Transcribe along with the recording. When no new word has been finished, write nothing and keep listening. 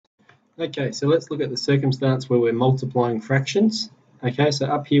Okay, so let's look at the circumstance where we're multiplying fractions. Okay, so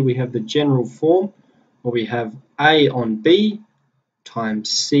up here we have the general form where we have A on B times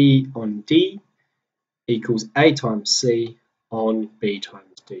C on D equals A times C on B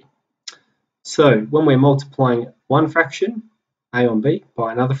times D. So when we're multiplying one fraction, A on B,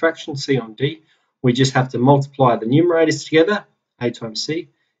 by another fraction, C on D, we just have to multiply the numerators together, A times C,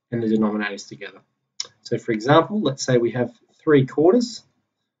 and the denominators together. So for example, let's say we have 3/4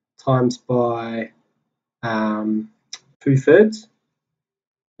 times by 2/3.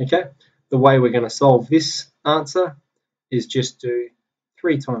 Okay, the way we're going to solve this answer is just do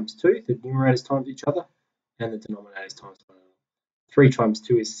 3 times 2, the numerators times each other, and the denominators times one another. 3 times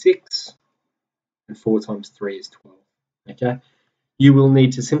 2 is 6, and 4 times 3 is 12. Okay, you will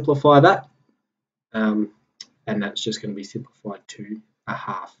need to simplify that, and that's just going to be simplified to a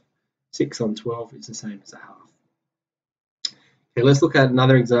half. 6 on 12 is the same as a half. Okay, let's look at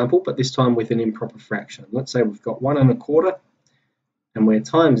another example, but this time with an improper fraction. Let's say we've got 1 1/4, and we're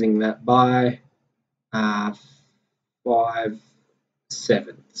timesing that by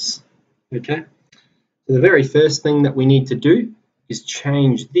 5/7. Okay, so the very first thing that we need to do is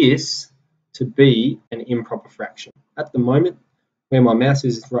change this to be an improper fraction. At the moment, where my mouse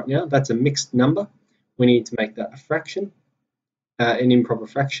is right now, that's a mixed number. We need to make that a fraction, an improper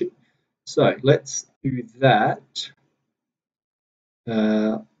fraction. So let's do that.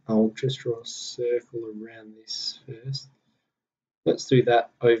 I'll just draw a circle around this first. Let's do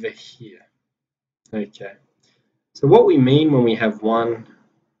that over here. Okay, so what we mean when we have 1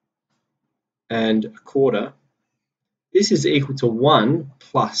 1/4, this is equal to 1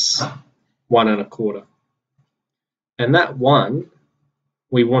 plus 1 1/4. And that 1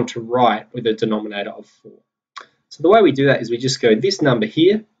 we want to write with a denominator of 4. So the way we do that is we just go this number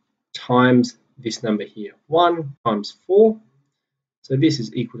here times this number here. 1 times 4. So this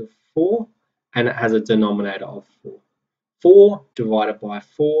is equal to 4, and it has a denominator of 4. 4 divided by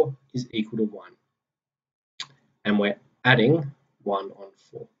 4 is equal to 1. And we're adding 1 on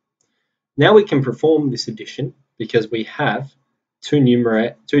 4. Now we can perform this addition because we have two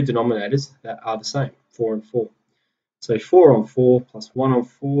denominators that are the same, 4 and 4. So 4 on 4 plus 1 on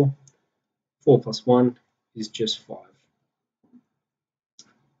 4, 4 plus 1 is just 5.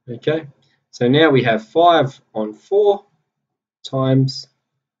 Okay, so now we have 5 on 4 times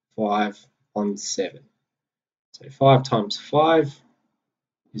 5 on 7. So 5 times 5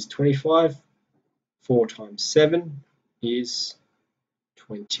 is 25. 4 times 7 is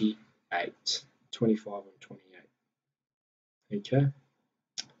 28. 25 on 28. Okay.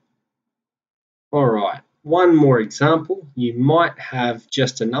 All right. One more example. You might have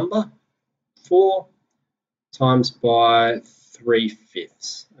just a number. 4 times by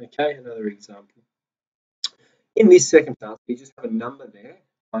 3/5. Okay, another example. In this circumstance, we just have a number there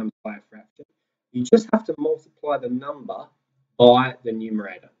times by a fraction. You just have to multiply the number by the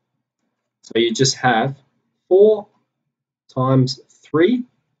numerator. So you just have 4 times 3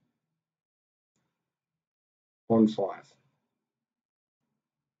 on 5.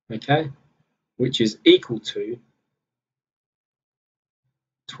 Okay, which is equal to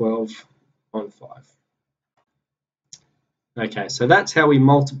 12 on 5. Okay, so that's how we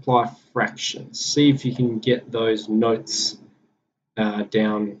multiply fractions. See if you can get those notes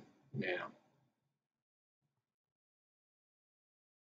down now.